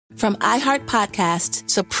From iHeart Podcasts,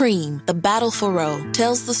 Supreme, The Battle for Roe,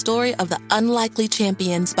 tells the story of the unlikely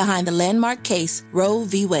champions behind the landmark case Roe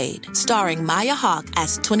v. Wade. Starring Maya Hawke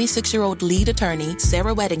as 26-year-old lead attorney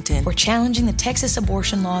Sarah Weddington. We're challenging the Texas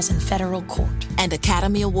abortion laws in federal court. And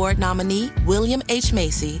Academy Award nominee William H.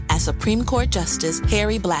 Macy as Supreme Court Justice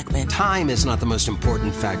Harry Blackmun. Time is not the most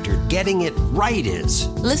important factor. Getting it right is.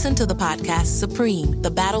 Listen to the podcast Supreme,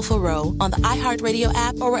 The Battle for Roe on the iHeartRadio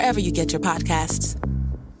app or wherever you get your podcasts.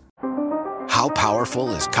 How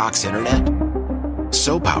powerful is Cox Internet?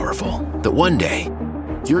 So powerful that one day,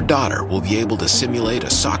 your daughter will be able to simulate a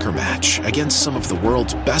soccer match against some of the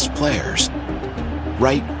world's best players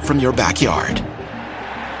right from your backyard.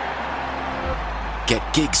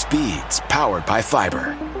 Get gig speeds powered by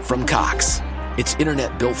fiber from Cox. It's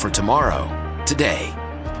internet built for tomorrow, today.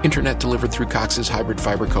 Internet delivered through Cox's hybrid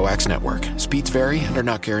fiber coax network. Speeds vary and are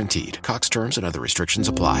not guaranteed. Cox terms and other restrictions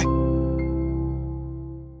apply.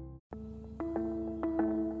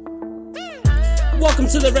 Welcome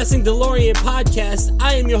to the Wrestling DeLorean podcast.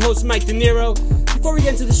 I am your host, Mike De Niro. Before we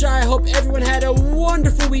get into the show, I hope everyone had a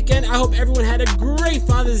wonderful weekend. I hope everyone had a great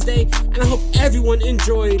Father's Day. And I hope everyone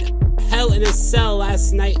enjoyed Hell in a Cell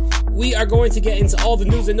last night. We are going to get into all the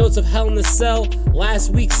news and notes of Hell in a Cell,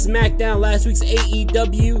 last week's Smackdown, last week's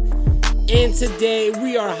AEW. And today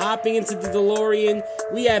we are hopping into the DeLorean.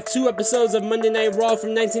 We have 2 episodes of Monday Night Raw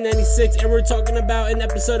from 1996, and we're talking about an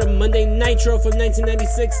episode of Monday Nitro from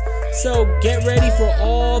 1996. So get ready for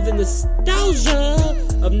all the nostalgia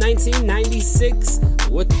of 1996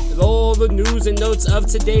 with all the news and notes of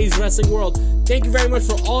today's wrestling world. Thank you very much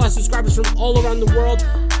for all our subscribers from all around the world.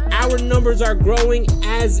 Our numbers are growing,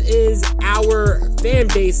 as is our fan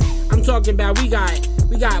base. I'm talking about we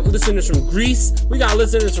got listeners from Greece, we got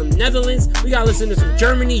listeners from Netherlands, we got listeners from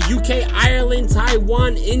Germany, UK, Ireland,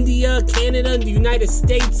 Taiwan, India, Canada, and the United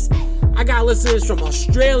States. I got listeners from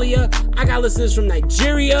Australia. I got listeners from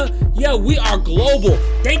Nigeria. Yo, we are global.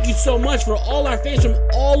 Thank you so much for all our fans from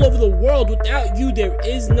all over the world. Without you, there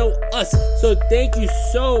is no us. So thank you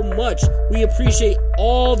so much. We appreciate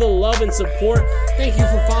all the love and support. Thank you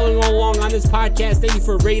for following along on this podcast. Thank you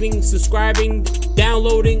for rating, subscribing,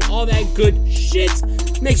 downloading, all that good shit.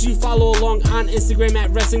 Make sure you follow along on Instagram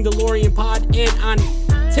at Wrestling DeLorean Pod and on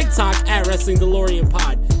TikTok at Wrestling DeLorean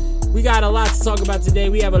Pod. We got a lot to talk about today.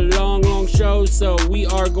 We have a long show, so we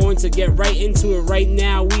are going to get right into it right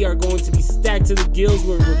now. We are going to be stacked to the gills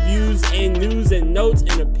with reviews and news and notes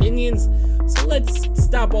and opinions. So let's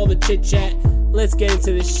stop all the chit chat. Let's get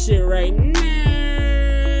into this shit right now.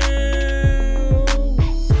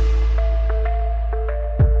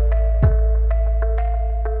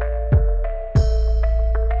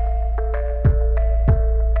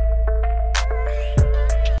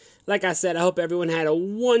 Like I said, I hope everyone had a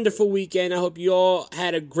wonderful weekend. I hope you all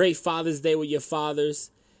had a great Father's Day with your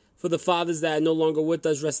fathers. For the fathers that are no longer with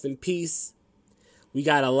us, rest in peace. We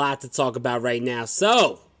got a lot to talk about right now.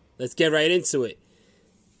 So, let's get right into it.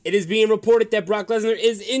 It is being reported that Brock Lesnar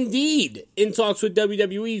is indeed in talks with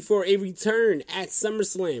WWE for a return at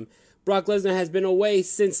SummerSlam. Brock Lesnar has been away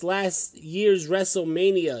since last year's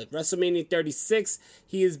WrestleMania 36.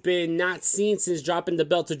 He has been not seen since dropping the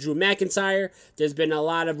belt to Drew McIntyre. There's been a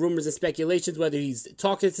lot of rumors and speculations whether he's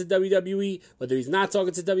talking to WWE, whether he's not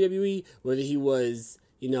talking to WWE, whether he was,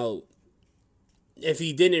 if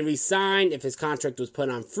he didn't resign, if his contract was put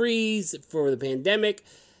on freeze for the pandemic.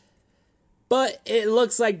 But it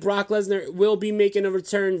looks like Brock Lesnar will be making a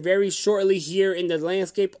return very shortly here in the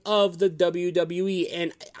landscape of the WWE.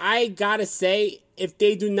 And I gotta say, if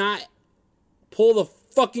they do not pull the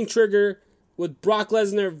fucking trigger with Brock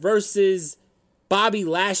Lesnar versus Bobby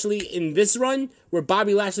Lashley in this run, where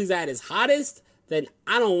Bobby Lashley's at his hottest, then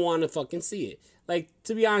I don't want to fucking see it. Like,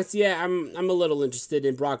 to be honest, yeah, I'm a little interested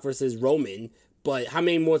in Brock versus Roman. But how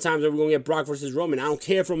many more times are we going to get Brock versus Roman? I don't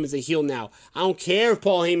care if Roman's a heel now. I don't care if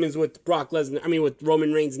Paul Heyman's with with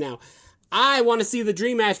Roman Reigns now. I want to see the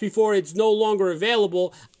dream match before it's no longer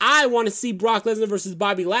available. I want to see Brock Lesnar versus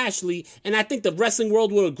Bobby Lashley. And I think the wrestling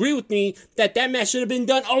world will agree with me that match should have been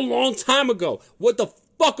done a long time ago. What the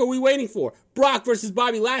fuck are we waiting for? Brock versus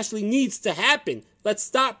Bobby Lashley needs to happen. Let's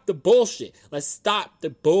stop the bullshit.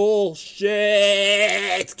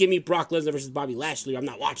 Give me Brock Lesnar versus Bobby Lashley. I'm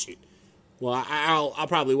not watching. Well, I'll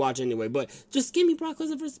probably watch anyway, but just give me Brock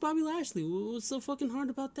Lesnar versus Bobby Lashley. What's so fucking hard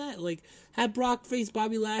about that? Like, have Brock face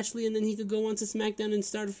Bobby Lashley, and then he could go on to SmackDown and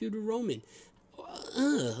start a feud with Roman.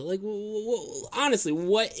 Honestly,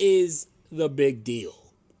 what is the big deal?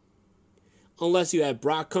 Unless you have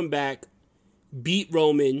Brock come back, beat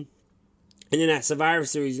Roman, and then at Survivor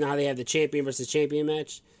Series, you know how they have the champion versus champion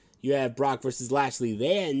match? You have Brock versus Lashley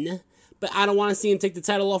then, but I don't want to see him take the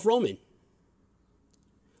title off Roman.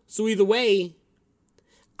 So either way,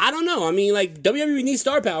 I don't know. I mean, like, WWE needs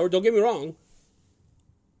star power, don't get me wrong.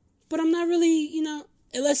 But I'm not really,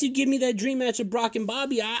 unless you give me that dream match of Brock and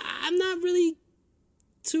Bobby, I'm not really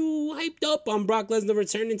too hyped up on Brock Lesnar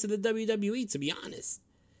returning to the WWE, to be honest.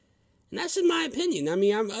 And that's just my opinion. I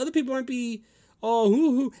mean, other people might be,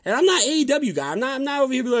 who. And I'm not an AEW guy. I'm not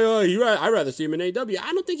over here like, I'd rather see him in AEW.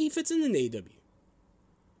 I don't think he fits in AEW.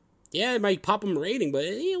 Yeah, it might pop him a rating, but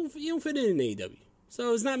he don't fit in AEW.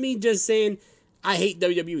 So it's not me just saying I hate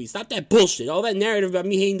WWE. Stop that bullshit. All that narrative about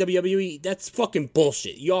me hating WWE, that's fucking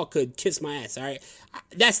bullshit. Y'all could kiss my ass, all right?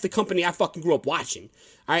 That's the company I fucking grew up watching.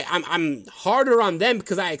 All right, I'm harder on them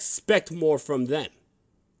because I expect more from them.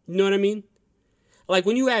 You know what I mean? Like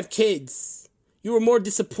when you have kids, you were more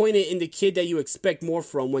disappointed in the kid that you expect more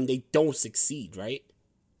from when they don't succeed, right?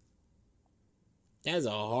 That's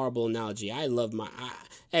a horrible analogy. I love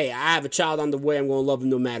I have a child on the way. I'm going to love him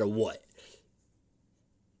no matter what.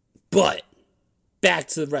 But back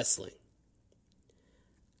to wrestling.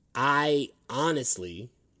 I honestly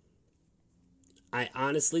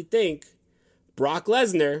think Brock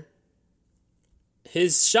Lesnar,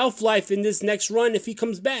 his shelf life in this next run, if he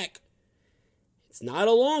comes back, it's not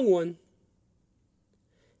a long one.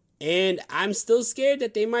 And I'm still scared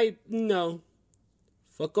that they might,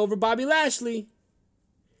 fuck over Bobby Lashley.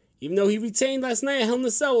 Even though he retained last night at Hell in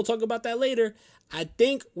a Cell, we'll talk about that later. I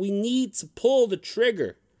think we need to pull the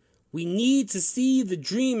trigger. We need to see the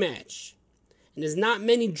dream match. And there's not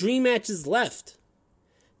many dream matches left.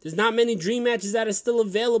 There's not many dream matches that are still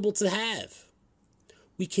available to have.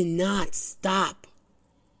 We cannot stop.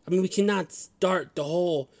 We cannot start the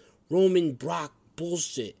whole Roman Brock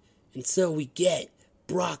bullshit until we get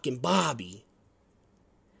Brock and Bobby.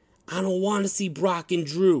 I don't want to see Brock and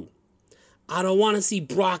Drew. I don't want to see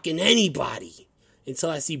Brock and anybody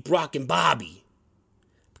until I see Brock and Bobby.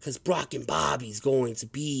 Because Brock and Bobby's going to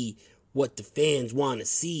be what the fans want to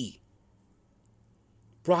see.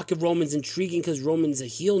 Brock and Roman's intriguing because Roman's a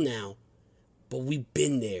heel now. But we've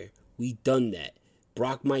been there. We've done that.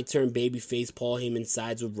 Brock might turn babyface. Paul Heyman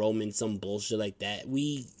sides with Roman. Some bullshit like that.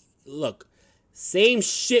 Look, same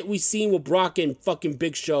shit we seen with Brock and fucking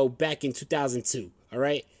Big Show back in 2002.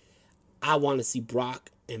 Alright? I want to see Brock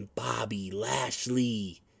and Bobby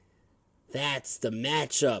Lashley. That's the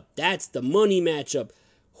matchup. That's the money matchup.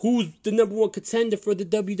 Who's the number one contender for the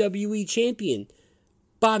WWE champion?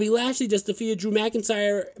 Bobby Lashley just defeated Drew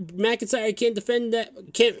McIntyre. McIntyre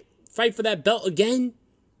can't fight for that belt again.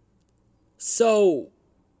 So,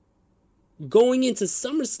 going into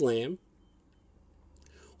SummerSlam,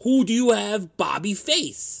 who do you have Bobby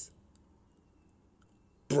face?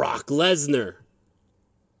 Brock Lesnar.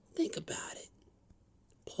 Think about it.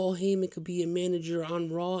 Paul Heyman could be a manager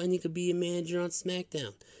on Raw and he could be a manager on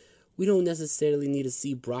SmackDown. We don't necessarily need to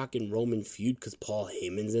see Brock and Roman feud because Paul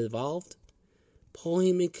Heyman's involved. Paul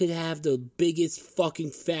Heyman could have the biggest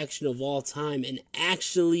fucking faction of all time and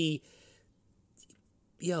actually,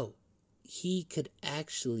 he could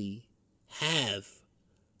actually have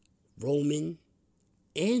Roman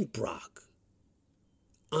and Brock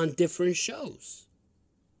on different shows.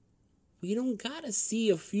 We don't gotta see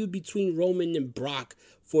a feud between Roman and Brock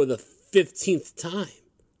for the 15th time.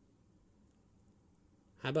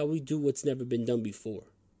 How about we do what's never been done before?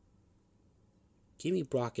 Give me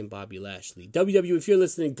Brock and Bobby Lashley. WWE, if you're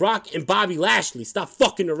listening, Brock and Bobby Lashley. Stop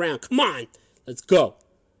fucking around. Come on. Let's go.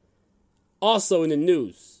 Also in the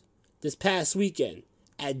news, this past weekend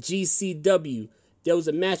at GCW, there was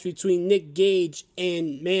a match between Nick Gage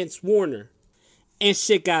and Mance Warner. And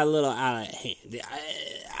shit got a little out of hand.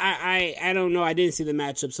 I don't know. I didn't see the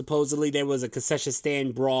matchup. Supposedly there was a concession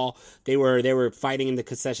stand brawl. They were fighting in the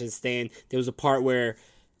concession stand. There was a part where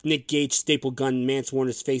Nick Gage staple gunned Mance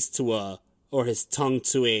Warner's face or his tongue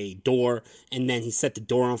to a door, and then he set the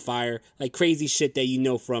door on fire. Like crazy shit that you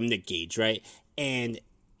know from Nick Gage, right? And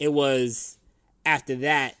it was after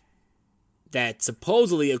that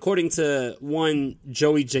supposedly, according to one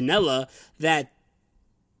Joey Janela, that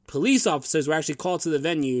police officers were actually called to the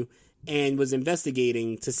venue and was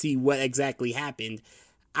investigating to see what exactly happened.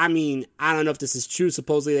 I mean, I don't know if this is true.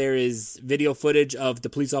 Supposedly there is video footage of the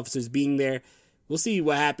police officers being there. We'll see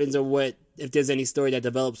what happens or if there's any story that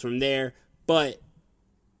develops from there. But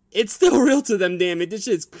it's still real to them, damn it. This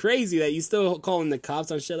shit's crazy that you still calling the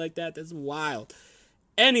cops on shit like that. That's wild.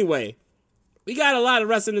 Anyway, we got a lot of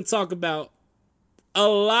wrestling to talk about. We're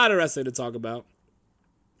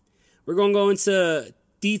going to go into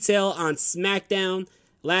detail on Smackdown,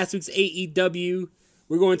 last week's AEW.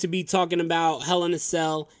 We're going to be talking about Hell in a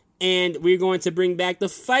Cell, and we're going to bring back the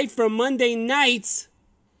fight from Monday night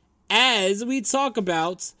as we talk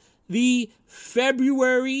about the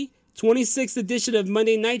February 26th edition of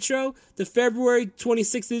Monday Nitro, the February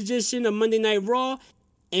 26th edition of Monday Night Raw.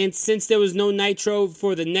 And since there was no Nitro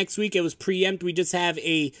for the next week, it was preempt. We just have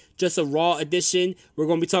just a Raw edition. We're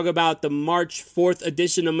going to be talking about the March 4th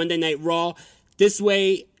edition of Monday Night Raw. This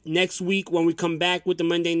way, next week when we come back with the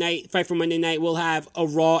Monday Night Fight for Monday Night, we'll have a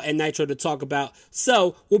Raw and Nitro to talk about.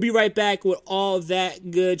 So we'll be right back with all that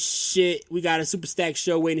good shit. We got a Super Stack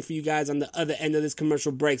show waiting for you guys on the other end of this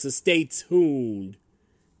commercial break. So stay tuned.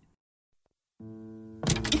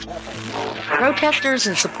 Protesters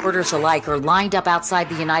and supporters alike are lined up outside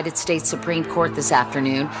the United States Supreme Court this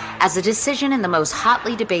afternoon as a decision in the most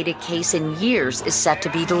hotly debated case in years is set to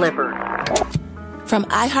be delivered. From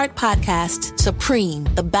iHeart Podcasts, Supreme,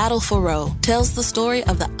 The Battle for Roe, tells the story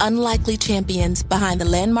of the unlikely champions behind the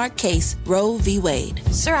landmark case Roe v. Wade.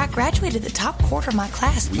 Sir, I graduated the top quarter of my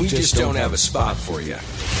class. We just don't have a spot for you.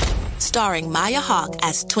 Starring Maya Hawke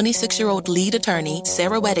as 26-year-old lead attorney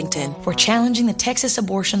Sarah Weddington. We're challenging the Texas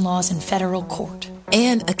abortion laws in federal court.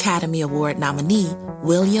 And Academy Award nominee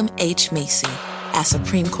William H. Macy as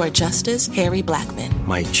Supreme Court Justice Harry Blackmun.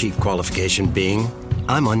 My chief qualification being,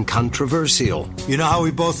 I'm uncontroversial. You know how we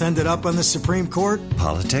both ended up on the Supreme Court?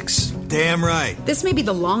 Politics? Damn right. This may be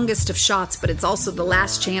the longest of shots, but it's also the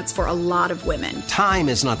last chance for a lot of women. Time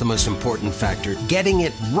is not the most important factor. Getting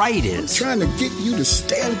it right is. I'm trying to get you to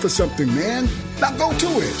stand for something, man. Now go to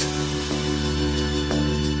it.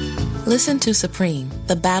 Listen to Supreme,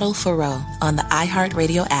 The Battle for Roe on the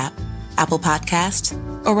iHeartRadio app, Apple Podcasts,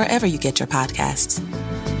 or wherever you get your podcasts.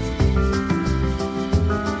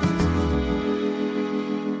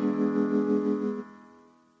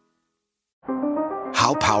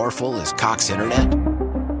 How powerful is Cox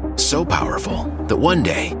Internet? So powerful that one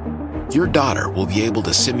day, your daughter will be able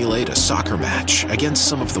to simulate a soccer match against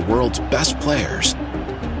some of the world's best players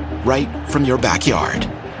right from your backyard.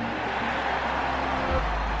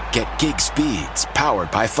 Get gig speeds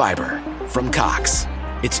powered by fiber from Cox.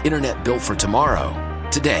 It's internet built for tomorrow,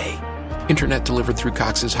 today. Internet delivered through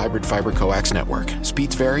Cox's hybrid fiber coax network.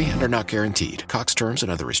 Speeds vary and are not guaranteed. Cox terms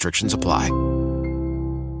and other restrictions apply.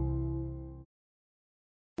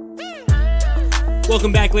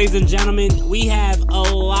 Welcome back, ladies and gentlemen. We have a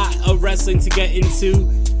lot of wrestling to get into.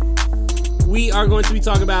 We are going to be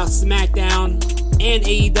talking about Smackdown and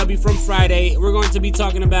AEW from Friday. We're going to be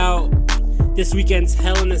talking about this weekend's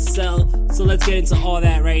Hell in a Cell. So let's get into all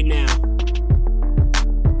that right now.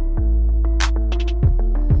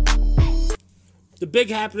 The big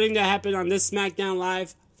happening that happened on this Smackdown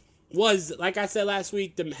Live was, like I said last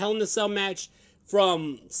week, the Hell in a Cell match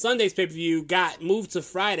from Sunday's pay-per-view got moved to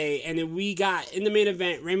Friday, and then we got, in the main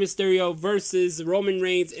event, Rey Mysterio versus Roman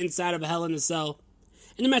Reigns inside of a Hell in a Cell.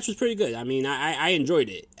 And the match was pretty good. I mean, I enjoyed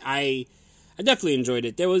it. I definitely enjoyed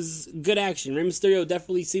it. There was good action. Rey Mysterio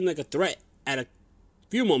definitely seemed like a threat at a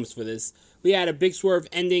few moments for this. We had a big swerve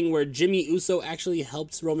ending where Jimmy Uso actually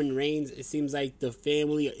helps Roman Reigns. It seems like the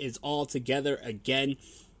family is all together again.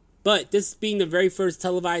 But this being the very first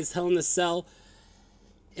televised Hell in a Cell,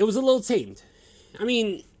 it was a little tamed. I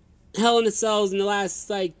mean, Hell in a Cell's in the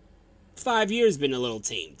last, 5 years been a little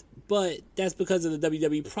tamed. But that's because of the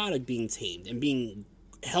WWE product being tamed and being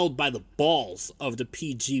held by the balls of the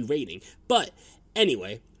PG rating. But,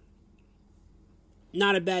 anyway,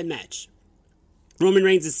 not a bad match. Roman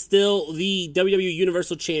Reigns is still the WWE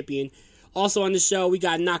Universal Champion. Also on the show, we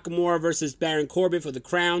got Nakamura versus Baron Corbin for the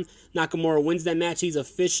crown. Nakamura wins that match. He's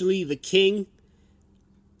officially the king.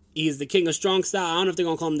 He is the king of strong style. I don't know if they're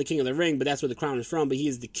going to call him the king of the ring, but that's where the crown is from. But he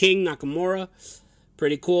is the king, Nakamura.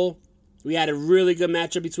 Pretty cool. We had a really good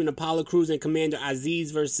matchup between Apollo Crews and Commander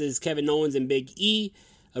Aziz versus Kevin Owens and Big E.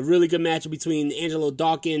 A really good matchup between Angelo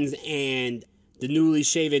Dawkins and the newly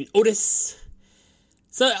shaven Otis.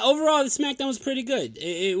 So overall, the SmackDown was pretty good.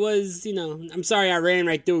 It was, I'm sorry I ran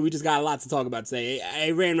right through it. We just got a lot to talk about today.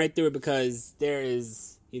 I ran right through it because there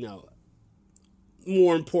is,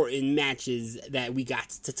 more important matches that we got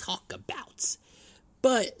to talk about.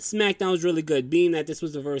 But SmackDown was really good. Being that this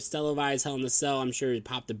was the first televised Hell in a Cell, I'm sure it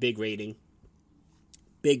popped a big rating.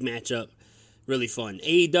 Big matchup. Really fun.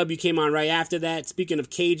 AEW came on right after that. Speaking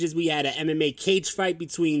of cages, we had an MMA cage fight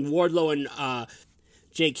between Wardlow and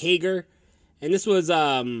Jake Hager. And this was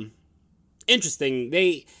interesting.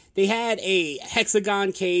 They had a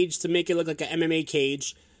hexagon cage to make it look like an MMA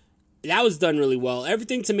cage. That was done really well.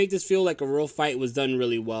 Everything to make this feel like a real fight was done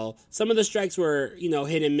really well. Some of the strikes were,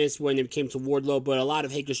 hit and miss when it came to Wardlow, but a lot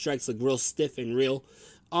of Hager's strikes look real stiff and real.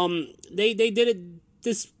 They did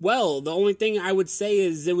this well. The only thing I would say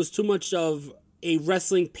is it was too much of a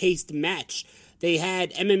wrestling-paced match. They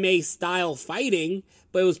had MMA-style fighting,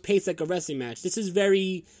 but it was paced like a wrestling match. This is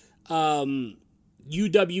very UWF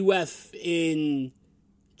in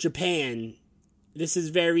Japan, this is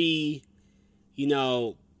very,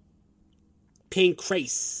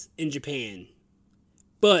 pancrase in Japan.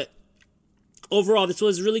 But overall, this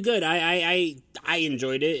was really good. I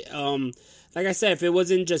enjoyed it. Like I said, if it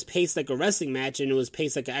wasn't just paced like a wrestling match and it was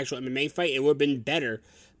paced like an actual MMA fight, it would have been better.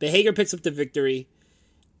 But Hager picks up the victory.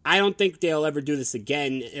 I don't think they'll ever do this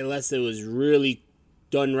again unless it was really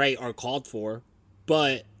done right or called for.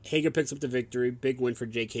 But Hager picks up the victory. Big win for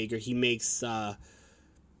Jake Hager. He makes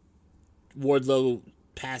Wardlow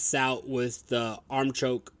pass out with the arm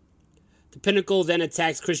choke. The Pinnacle then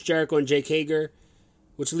attacks Chris Jericho and Jake Hager,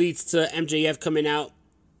 which leads to MJF coming out.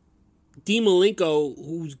 Dean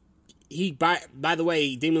Malenko, by the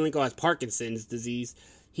way, Dean Malenko has Parkinson's disease.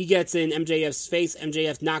 He gets in MJF's face.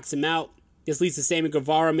 MJF knocks him out. This leads to Sammy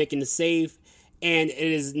Guevara making the save. And it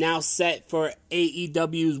is now set for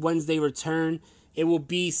AEW's Wednesday return. It will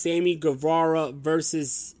be Sammy Guevara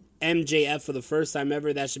versus MJF for the first time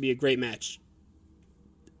ever. That should be a great match.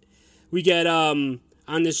 We get, on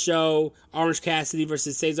this show, Orange Cassidy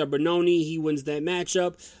versus Cesar Bononi. He wins that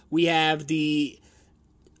matchup. We have the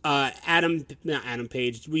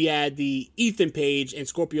we had the Ethan Page and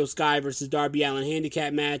Scorpio Sky versus Darby Allin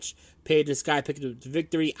handicap match. Page and Sky picked up the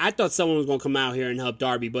victory. I thought someone was going to come out here and help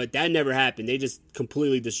Darby, but that never happened. They just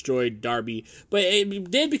completely destroyed Darby. But it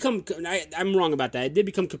did become, I'm wrong about that. It did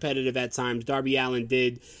become competitive at times. Darby Allin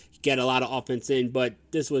did get a lot of offense in, but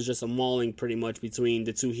this was just a mauling pretty much between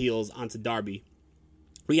the two heels onto Darby.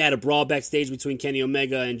 We had a brawl backstage between Kenny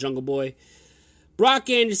Omega and Jungle Boy. Brock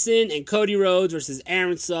Anderson and Cody Rhodes versus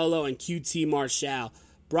Aaron Solo and QT Marshall.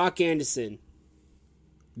 Brock Anderson,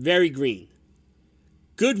 very green.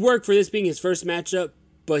 Good work for this being his first matchup,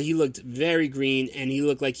 but he looked very green, and he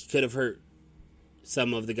looked like he could have hurt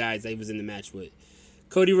some of the guys that he was in the match with.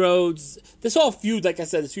 Cody Rhodes, this whole feud, like I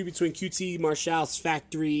said, this feud between QT Marshall's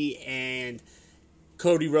factory and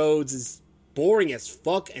Cody Rhodes is boring as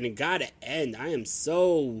fuck, and it gotta end. I am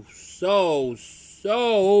so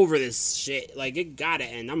over this shit. Like, it gotta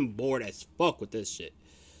end. I'm bored as fuck with this shit.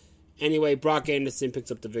 Anyway, Brock Anderson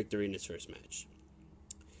picks up the victory in his first match.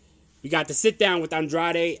 We got to sit down with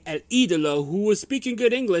Andrade El Idolo, who was speaking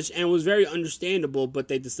good English and was very understandable, but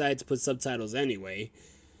they decided to put subtitles anyway.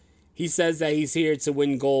 He says that he's here to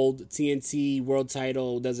win gold. TNT world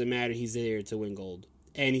title, doesn't matter. He's here to win gold.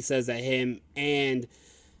 And he says that him and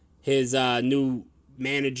his new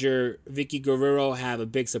manager, Vicky Guerrero, have a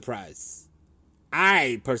big surprise.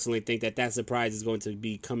 I personally think that surprise is going to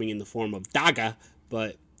be coming in the form of Daga,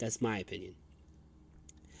 but that's my opinion.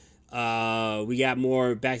 We got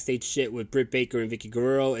more backstage shit with Britt Baker and Vicky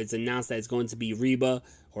Guerrero. It's announced that it's going to be Reba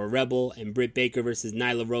or Rebel and Britt Baker versus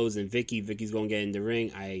Nyla Rose and Vicky. Vicky's going to get in the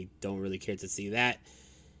ring. I don't really care to see that.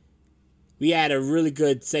 We had a really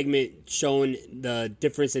good segment showing the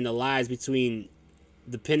difference in the lives between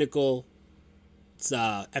the Pinnacle,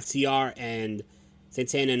 FTR, and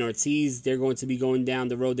Santana and Ortiz. They're going to be going down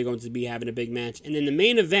the road. They're going to be having a big match. And then the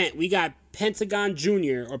main event, we got Pentagon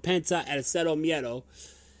Jr. or Penta at Aceto Miedo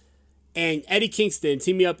and Eddie Kingston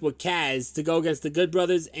teaming up with Kaz to go against the Good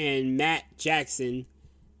Brothers and Matt Jackson.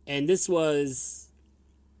 And this was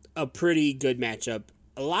a pretty good matchup.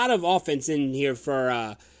 A lot of offense in here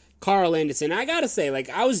for Carl Anderson. I gotta say, like,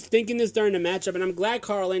 I was thinking this during the matchup, and I'm glad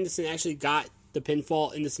Carl Anderson actually got the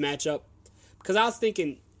pinfall in this matchup. Because I was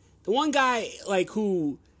thinking, the one guy, like,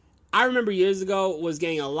 who I remember years ago was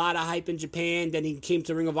getting a lot of hype in Japan. Then he came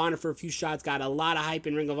to Ring of Honor for a few shots, got a lot of hype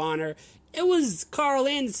in Ring of Honor. It was Carl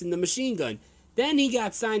Anderson, the Machine Gun. Then he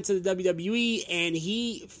got signed to the WWE, and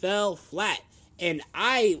he fell flat. And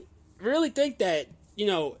I really think that,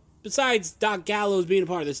 besides Doc Gallows being a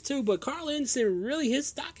part of this too, but Carl Anderson, really, his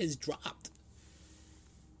stock has dropped.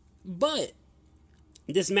 But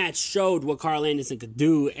this match showed what Carl Anderson could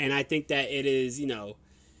do, and I think that it is,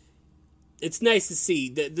 it's nice to see.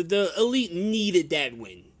 The Elite needed that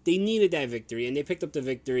win. They needed that victory, and they picked up the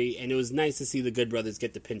victory, and it was nice to see the Good Brothers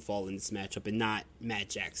get the pinfall in this matchup and not Matt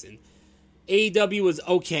Jackson. AEW was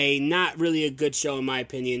okay, not really a good show in my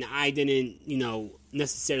opinion. I didn't,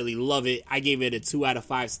 necessarily love it. I gave it a 2 out of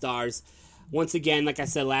 5 stars. Once again, like I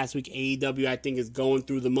said last week, AEW I think is going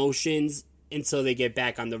through the motions until they get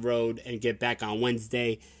back on the road and get back on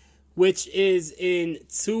Wednesday, which is in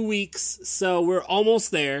 2 weeks. So we're almost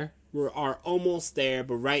there. We are almost there,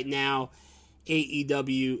 but right now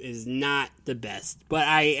AEW is not the best. But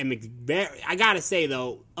I gotta say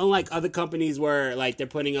though, unlike other companies where like they're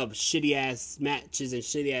putting up shitty ass matches and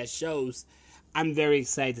shitty ass shows, I'm very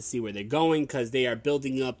excited to see where they're going because they are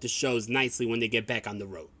building up the shows nicely when they get back on the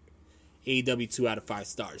road. AEW 2 out of 5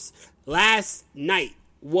 stars. Last night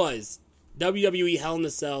was WWE Hell in a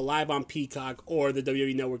Cell live on Peacock or the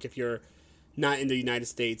WWE Network if you're not in the United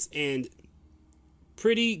States. And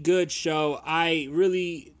pretty good show. I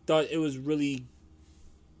really thought it was really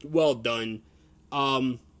well done.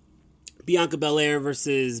 Bianca Belair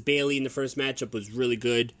versus Bayley in the first matchup was really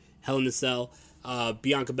good. Hell in a Cell.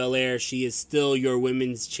 Bianca Belair, she is still your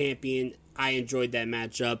women's champion. I enjoyed that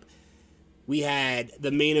matchup. We had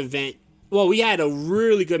the main event. Well, we had a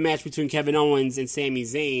really good match between Kevin Owens and Sami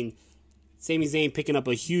Zayn. Sami Zayn picking up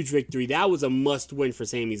a huge victory. That was a must-win for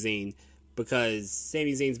Sami Zayn because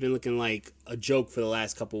Sami Zayn's been looking like a joke for the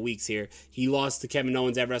last couple of weeks here. He lost to Kevin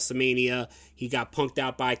Owens at WrestleMania. He got punked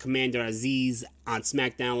out by Commander Aziz on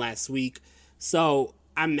Smackdown last week. So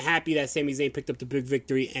I'm happy that Sami Zayn picked up the big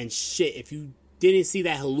victory. And shit, if you didn't see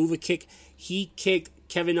that Helluva kick, he kicked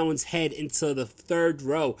Kevin Owens' head into the third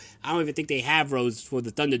row. I don't even think they have rows for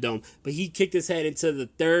the Thunderdome, but he kicked his head into the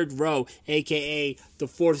third row, aka the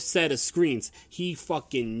fourth set of screens. He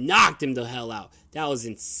fucking knocked him the hell out. That was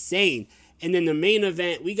insane. And then the main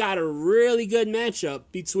event, we got a really good matchup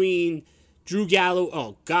between Drew Galloway.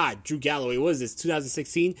 Oh God, Drew Galloway. What is this?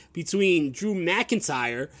 2016 between Drew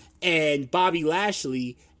McIntyre and Bobby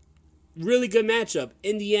Lashley. Really good matchup.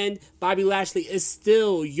 In the end, Bobby Lashley is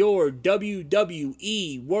still your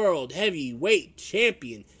WWE World Heavyweight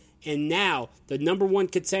Champion. And now, the number one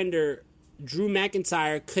contender, Drew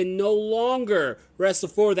McIntyre, can no longer wrestle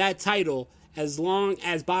for that title as long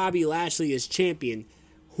as Bobby Lashley is champion.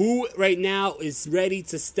 Who right now is ready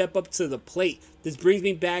to step up to the plate? This brings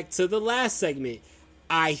me back to the last segment.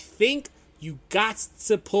 I think you got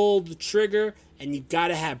to pull the trigger and you got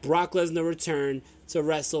to have Brock Lesnar return to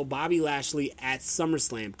wrestle Bobby Lashley at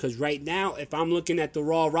SummerSlam. Because right now, if I'm looking at the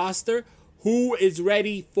Raw roster, who is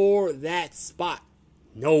ready for that spot?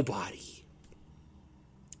 Nobody.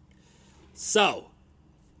 So,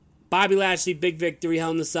 Bobby Lashley, big victory,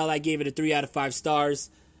 Hell in a Cell. I gave it a 3 out of 5 stars.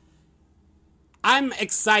 I'm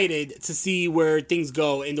excited to see where things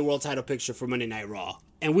go in the world title picture for Monday Night Raw.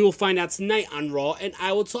 And we will find out tonight on Raw, and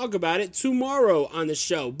I will talk about it tomorrow on the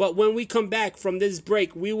show. But when we come back from this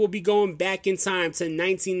break, we will be going back in time to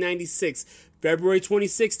 1996, February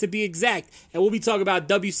 26th to be exact. And we'll be talking about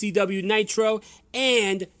WCW Nitro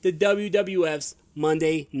and the WWF's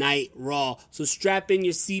Monday Night Raw. So strap in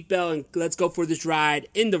your seatbelt and let's go for this ride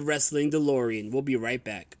in the Wrestling DeLorean. We'll be right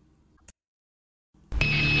back.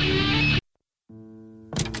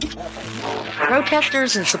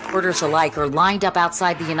 Protesters and supporters alike are lined up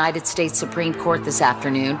outside the United States Supreme Court this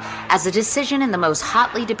afternoon as a decision in the most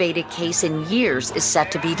hotly debated case in years is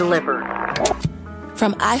set to be delivered.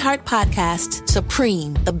 From iHeart Podcasts,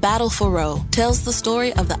 Supreme, The Battle for Roe, tells the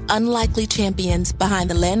story of the unlikely champions behind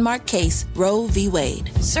the landmark case Roe v. Wade.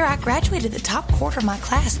 Sir, I graduated the top quarter of my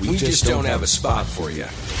class. We just don't have a spot for you.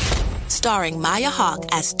 Starring Maya Hawke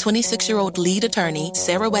as 26-year-old lead attorney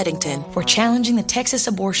Sarah Weddington. We're challenging the Texas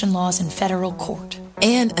abortion laws in federal court.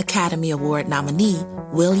 And Academy Award nominee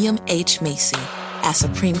William H. Macy as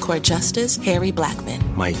Supreme Court Justice Harry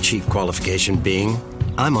Blackmun. My chief qualification being,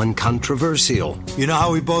 I'm uncontroversial. You know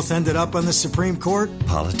how we both ended up on the Supreme Court?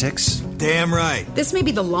 Politics? Damn right. This may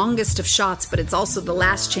be the longest of shots, but it's also the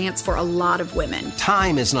last chance for a lot of women.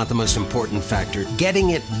 Time is not the most important factor.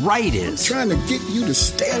 Getting it right is. I'm trying to get you to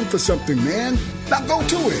stand for something, man. Now go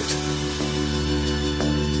to it.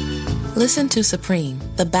 Listen to Supreme,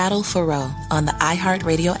 The Battle for Roe on the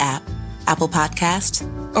iHeartRadio app, Apple Podcasts,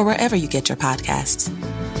 or wherever you get your podcasts.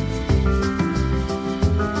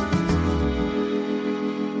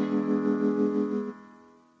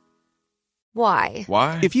 Why?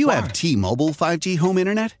 Why? If you have T-Mobile 5G home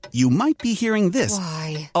internet, you might be hearing this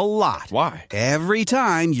Why? a lot. Why? Every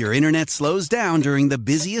time your internet slows down during the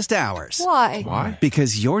busiest hours. Why? Why?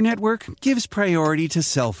 Because your network gives priority to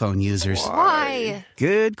cell phone users. Why?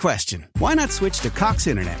 Good question. Why not switch to Cox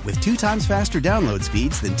Internet with 2 times faster download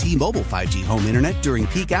speeds than T-Mobile 5G home internet during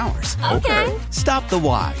peak hours? Okay. Stop the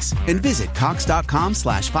whys and visit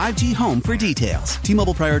cox.com/5G home for details.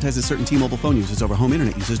 T-Mobile prioritizes certain T-Mobile phone users over home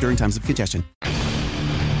internet users during times of congestion.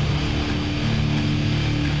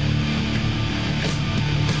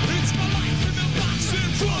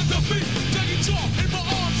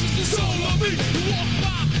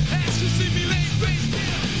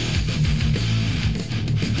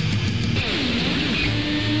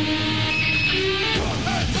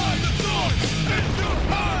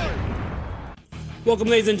 Welcome,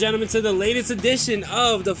 ladies and gentlemen, to the latest edition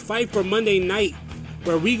of the Fight for Monday Night,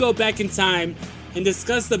 where we go back in time and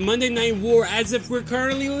discuss the Monday Night War as if we're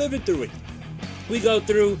currently living through it. We go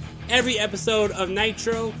through every episode of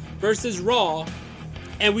Nitro versus Raw,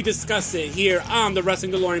 and we discuss it here on the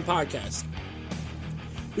Wrestling DeLorean podcast.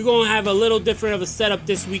 We're going to have a little different of a setup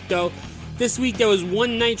this week, though. This week there was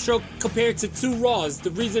one Nitro compared to 2 Raws. The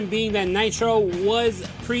reason being that Nitro was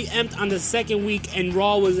preempt on the second week and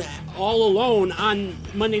Raw was all alone on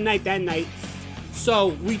Monday night that night. So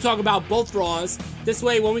we talk about both Raws. This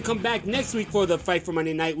way, when we come back next week for the fight for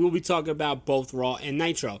Monday night, we'll be talking about both Raw and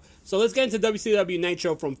Nitro. So let's get into WCW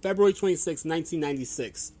Nitro from February 26,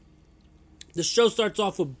 1996. The show starts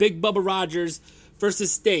off with Big Bubba Rogers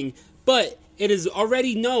versus Sting, but it is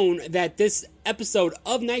already known that this episode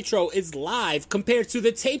of Nitro is live compared to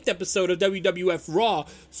the taped episode of WWF Raw.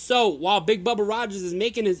 So while Big Bubba Rogers is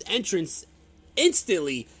making his entrance,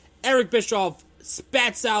 instantly Eric Bischoff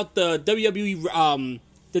spats out the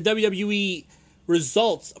WWE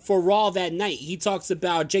results for Raw that night. He talks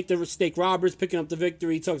about Jake the Snake Roberts picking up the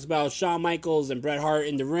victory. He talks about Shawn Michaels and Bret Hart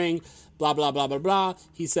in the ring. Blah, blah, blah, blah, blah.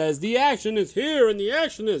 He says, the action is here and the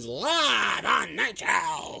action is live on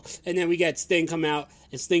Nitro. And then we get Sting come out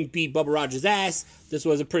and Sting beat Bubba Rogers' ass. This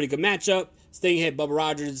was a pretty good matchup. Sting hit Big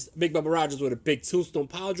Bubba Rogers with a big tombstone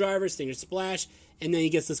pile driver, Stinger splash, and then he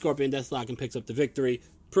gets the Scorpion Deathlock and picks up the victory.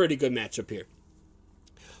 Pretty good matchup here.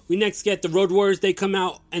 We next get the Road Warriors. They come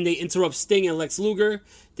out and they interrupt Sting and Lex Luger.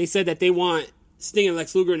 They said that they want Sting and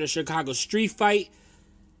Lex Luger in a Chicago street fight.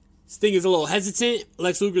 Sting is a little hesitant.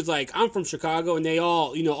 Lex Luger's like, I'm from Chicago. And they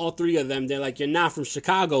all, all three of them, they're like, you're not from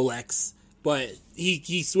Chicago, Lex. But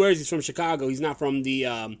he swears he's from Chicago. He's not from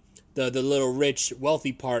the little rich,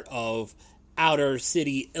 wealthy part of outer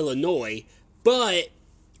city, Illinois. But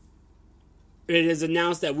it is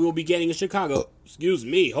announced that we'll be getting a Chicago. Excuse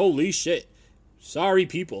me. Holy shit. Sorry,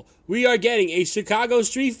 people. We are getting a Chicago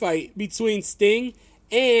street fight between Sting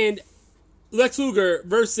and Lex Luger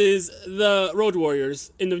versus the Road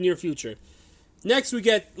Warriors in the near future. Next, we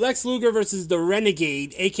get Lex Luger versus the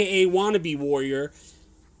Renegade, a.k.a. Wannabe Warrior.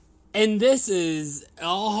 And this is a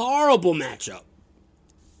horrible matchup.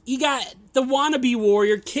 You got the Wannabe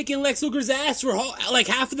Warrior kicking Lex Luger's ass for like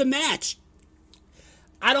half of the match.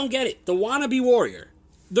 I don't get it. The Wannabe Warrior,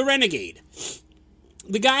 the Renegade,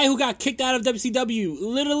 the guy who got kicked out of WCW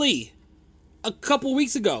literally a couple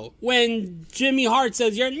weeks ago when Jimmy Hart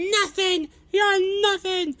says, you're nothing,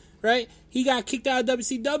 right? He got kicked out of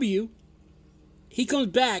WCW. He comes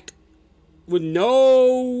back with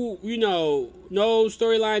no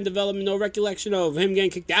storyline development, no recollection of him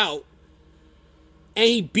getting kicked out. And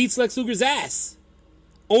he beats Lex Luger's ass.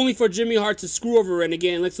 Only for Jimmy Hart to screw over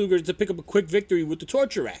Renegade and Lex Luger to pick up a quick victory with the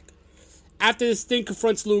torture rack. After this Sting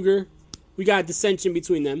confronts Luger, we got a dissension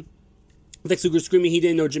between them. Lex Luger screaming he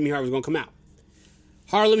didn't know Jimmy Hart was going to come out.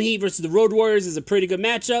 Harlem Heat versus the Road Warriors is a pretty good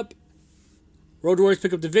matchup. Road Warriors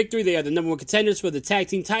pick up the victory. They are the number 1 contenders for the tag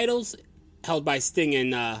team titles, held by Sting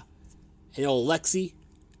and old Lexi.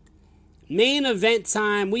 Main event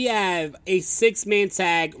time, we have a 6-man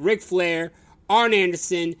tag, Ric Flair, Arn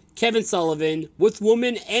Anderson, Kevin Sullivan, with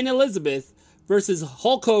Woman and Elizabeth versus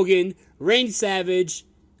Hulk Hogan, Randy Savage,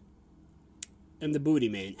 and the Booty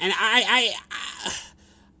Man. And I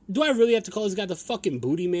do I really have to call this guy the fucking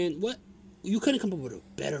Booty Man? What? You couldn't come up with a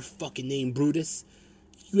better fucking name, Brutus.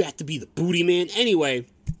 You have to be the Booty Man. Anyway,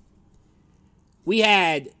 we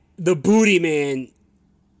had the Booty Man.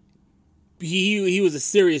 He was a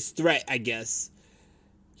serious threat, I guess.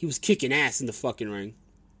 He was kicking ass in the fucking ring.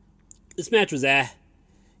 This match was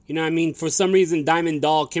You know what I mean? For some reason, Diamond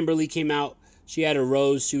Doll Kimberly came out. She had a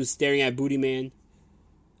rose. She was staring at Booty Man.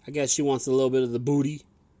 I guess she wants a little bit of the booty.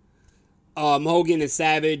 Hogan and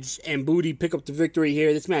Savage and Booty pick up the victory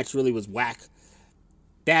here. This match really was whack.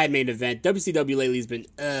 Bad main event. WCW lately has been,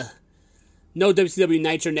 No WCW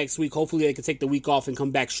Nitro next week. Hopefully they can take the week off and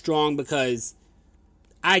come back strong because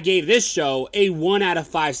I gave this show a 1 out of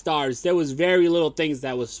 5 stars. There was very little things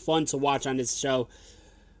that was fun to watch on this show.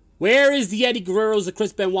 Where is the Eddie Guerreros, the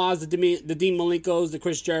Chris Benoits, the Dean Malenkos, the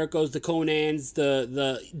Chris Jerichos, the Conans,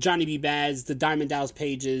 the Johnny B. Bads, the Diamond Dallas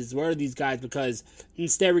Pages? Where are these guys? Because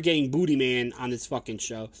instead we're getting Booty Man on this fucking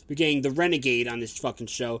show. We're getting the Renegade on this fucking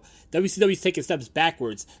show. WCW's taking steps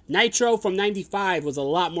backwards. Nitro from 95 was a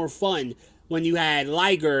lot more fun when you had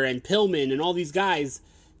Liger and Pillman and all these guys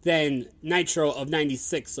than Nitro of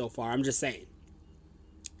 96 so far. I'm just saying.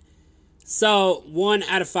 So, 1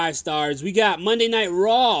 out of 5 stars. We got Monday Night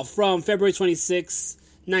Raw from February 26,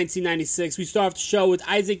 1996. We start off the show with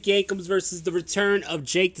Isaac Yankems versus the return of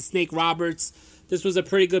Jake the Snake Roberts. This was a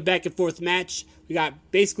pretty good back and forth match. We got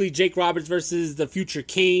basically Jake Roberts versus the future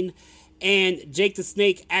Kane. And Jake the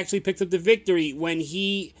Snake actually picks up the victory when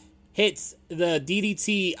he hits the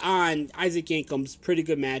DDT on Isaac Yankems. Pretty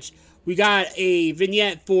good match. We got a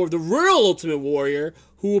vignette for the Real Ultimate Warrior,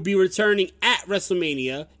 who will be returning at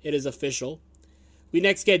WrestleMania. It is official. We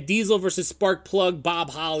next get Diesel versus Spark Plug Bob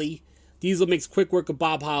Holly. Diesel makes quick work of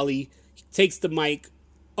Bob Holly. He takes the mic.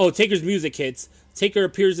 Taker's music hits. Taker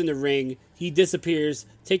appears in the ring. He disappears.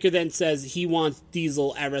 Taker then says he wants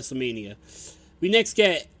Diesel at WrestleMania. We next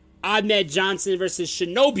get Ahmed Johnson versus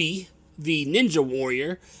Shinobi, the Ninja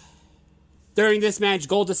Warrior. During this match,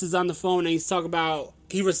 Goldust is on the phone and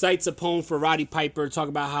he recites a poem for Roddy Piper, talking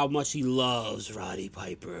about how much he loves Roddy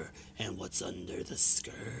Piper and what's under the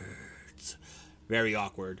skirt. Very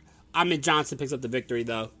awkward. Ahmed Johnson picks up the victory,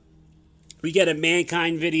 though. We get a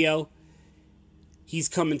Mankind video. He's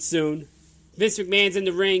coming soon. Vince McMahon's in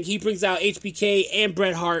the ring. He brings out HBK and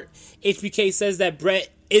Bret Hart. HBK says that Bret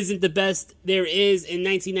isn't the best there is in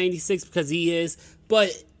 1996 because he is,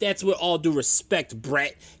 but that's with all due respect,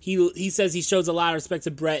 Bret. He says he shows a lot of respect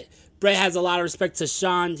to Bret. Bret has a lot of respect to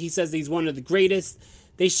Shawn. He says he's one of the greatest.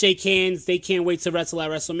 They shake hands. They can't wait to wrestle at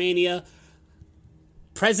WrestleMania.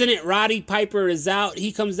 President Roddy Piper is out.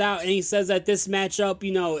 He comes out and he says that this matchup,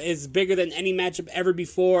 is bigger than any matchup ever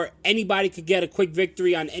before. Anybody could get a quick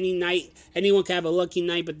victory on any night. Anyone can have a lucky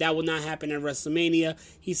night, but that will not happen at WrestleMania.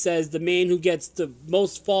 He says the man who gets the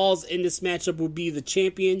most falls in this matchup will be the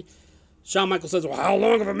champion. Shawn Michaels says, well, how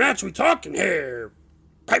long of a match are we talking here,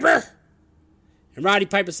 Piper? And Roddy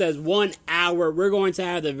Piper says, 1 hour. We're going to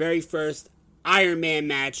have the very first Iron Man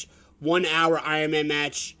match. 1 hour Iron Man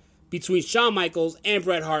match between Shawn Michaels and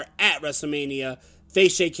Bret Hart at WrestleMania. They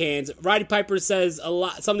shake hands. Roddy Piper says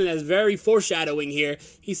something that's very foreshadowing here.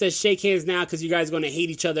 He says, shake hands now because you guys are going to hate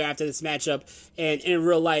each other after this matchup. And in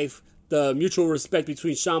real life, the mutual respect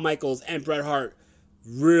between Shawn Michaels and Bret Hart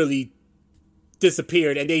really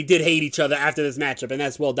disappeared. And they did hate each other after this matchup, and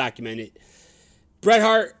that's well documented.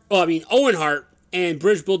 Owen Hart and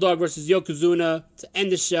British Bulldog versus Yokozuna to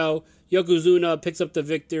end the show. Yokozuna picks up the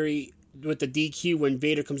victory with the DQ when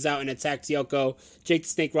Vader comes out and attacks Yoko. Jake the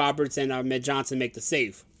Snake Roberts and Ahmed Johnson make the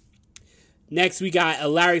save. Next, we got a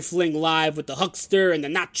Larry Fling live with the Huckster and the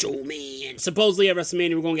Nacho Man. Supposedly at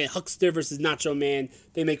WrestleMania, we're going to get Huckster versus Nacho Man.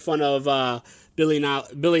 They make fun of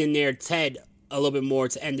billionaire Ted a little bit more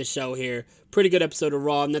to end the show here. Pretty good episode of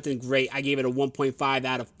Raw. Nothing great. I gave it a 1.5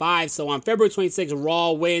 out of 5. So on February 26th,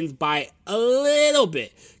 Raw wins by a little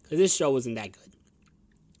bit because this show wasn't that good.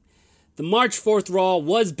 The March 4th Raw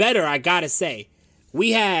was better, I gotta say.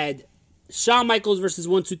 We had Shawn Michaels versus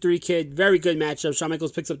 1-2-3 Kid. Very good matchup. Shawn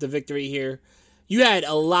Michaels picks up the victory here. You had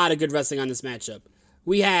a lot of good wrestling on this matchup.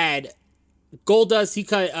 We had Goldust. He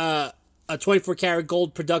cut a 24-karat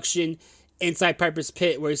gold production inside Piper's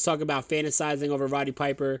pit where he's talking about fantasizing over Roddy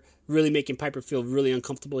Piper, really making Piper feel really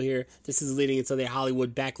uncomfortable here. This is leading into their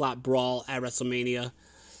Hollywood backlot brawl at WrestleMania.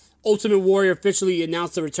 Ultimate Warrior officially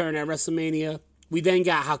announced the return at WrestleMania. We then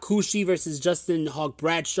got Hakushi versus Justin Hawk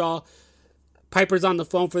Bradshaw. Piper's on the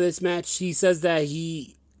phone for this match. He says that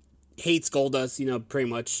he hates Goldust, pretty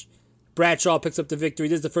much. Bradshaw picks up the victory.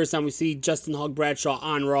 This is the first time we see Justin Hawk Bradshaw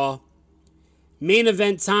on Raw. Main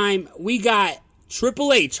event time. We got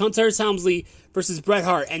Triple H, Hunter S. Helmsley versus Bret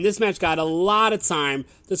Hart. And this match got a lot of time.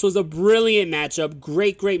 This was a brilliant matchup.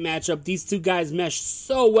 Great matchup. These two guys meshed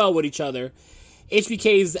so well with each other.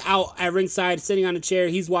 HBK is out at ringside, sitting on a chair.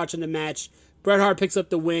 He's watching the match. Bret Hart picks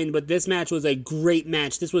up the win, but this match was a great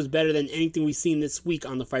match. This was better than anything we've seen this week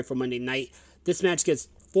on the Fight for Monday Night. This match gets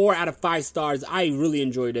 4 out of 5 stars. I really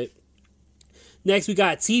enjoyed it. Next, we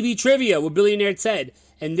got TV Trivia with Billionaire Ted.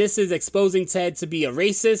 And this is exposing Ted to be a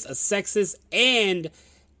racist, a sexist, and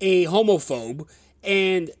a homophobe.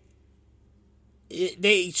 And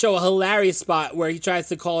they show a hilarious spot where he tries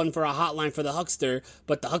to call in for a hotline for the Huckster,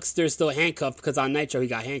 but the Huckster is still handcuffed because on Nitro he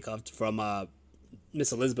got handcuffed from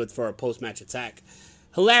Miss Elizabeth for a post-match attack.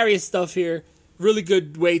 Hilarious stuff here. Really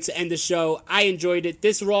good way to end the show. I enjoyed it.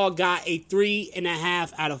 This Raw got a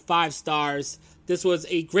 3.5 out of 5 stars. This was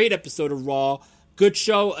a great episode of Raw. Good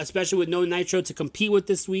show, especially with no Nitro to compete with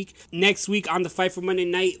this week. Next week on the Fight for Monday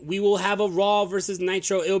Night, we will have a Raw versus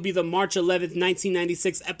Nitro. It will be the March 11th,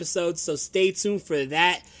 1996 episode, so stay tuned for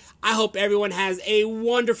that. I hope everyone has a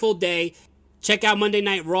wonderful day. Check out Monday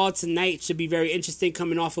Night Raw tonight. Should be very interesting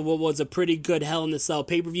coming off of what was a pretty good Hell in a Cell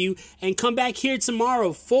pay-per-view. And come back here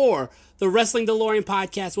tomorrow for the Wrestling DeLorean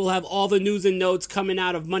podcast. We'll have all the news and notes coming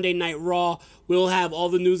out of Monday Night Raw. We'll have all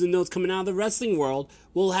the news and notes coming out of the wrestling world.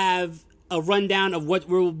 We'll have a rundown of what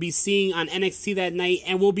we'll be seeing on NXT that night.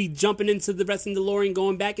 And we'll be jumping into the Wrestling DeLorean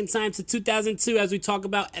going back in time to 2002 as we talk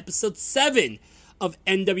about episode 7 of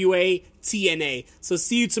NWA TNA. So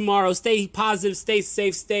see you tomorrow. Stay positive, stay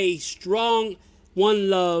safe, stay strong. One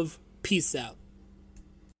love. Peace out.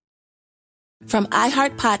 From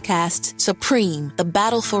iHeart Podcasts, Supreme, The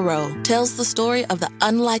Battle for Roe, tells the story of the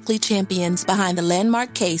unlikely champions behind the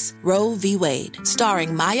landmark case Roe v. Wade,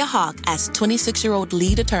 starring Maya Hawke as 26-year-old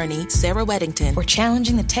lead attorney Sarah Weddington. We're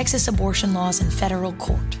challenging the Texas abortion laws in federal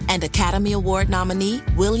court. And Academy Award nominee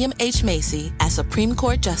William H. Macy as Supreme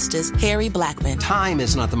Court Justice Harry Blackmun. Time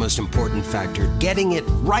is not the most important factor. Getting it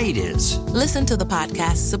right is. Listen to the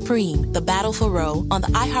podcast Supreme, The Battle for Roe on the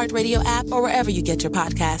iHeartRadio app or wherever you get your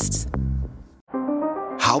podcasts.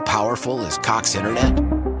 How powerful is Cox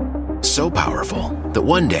Internet? So powerful that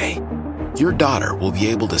one day, your daughter will be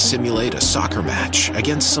able to simulate a soccer match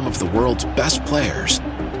against some of the world's best players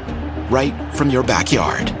right from your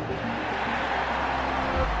backyard.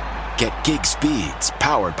 Get gig speeds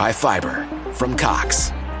powered by fiber from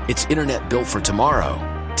Cox. It's internet built for tomorrow,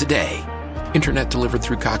 today. Internet delivered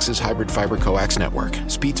through Cox's hybrid fiber coax network.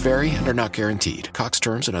 Speeds vary and are not guaranteed. Cox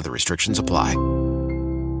terms and other restrictions apply.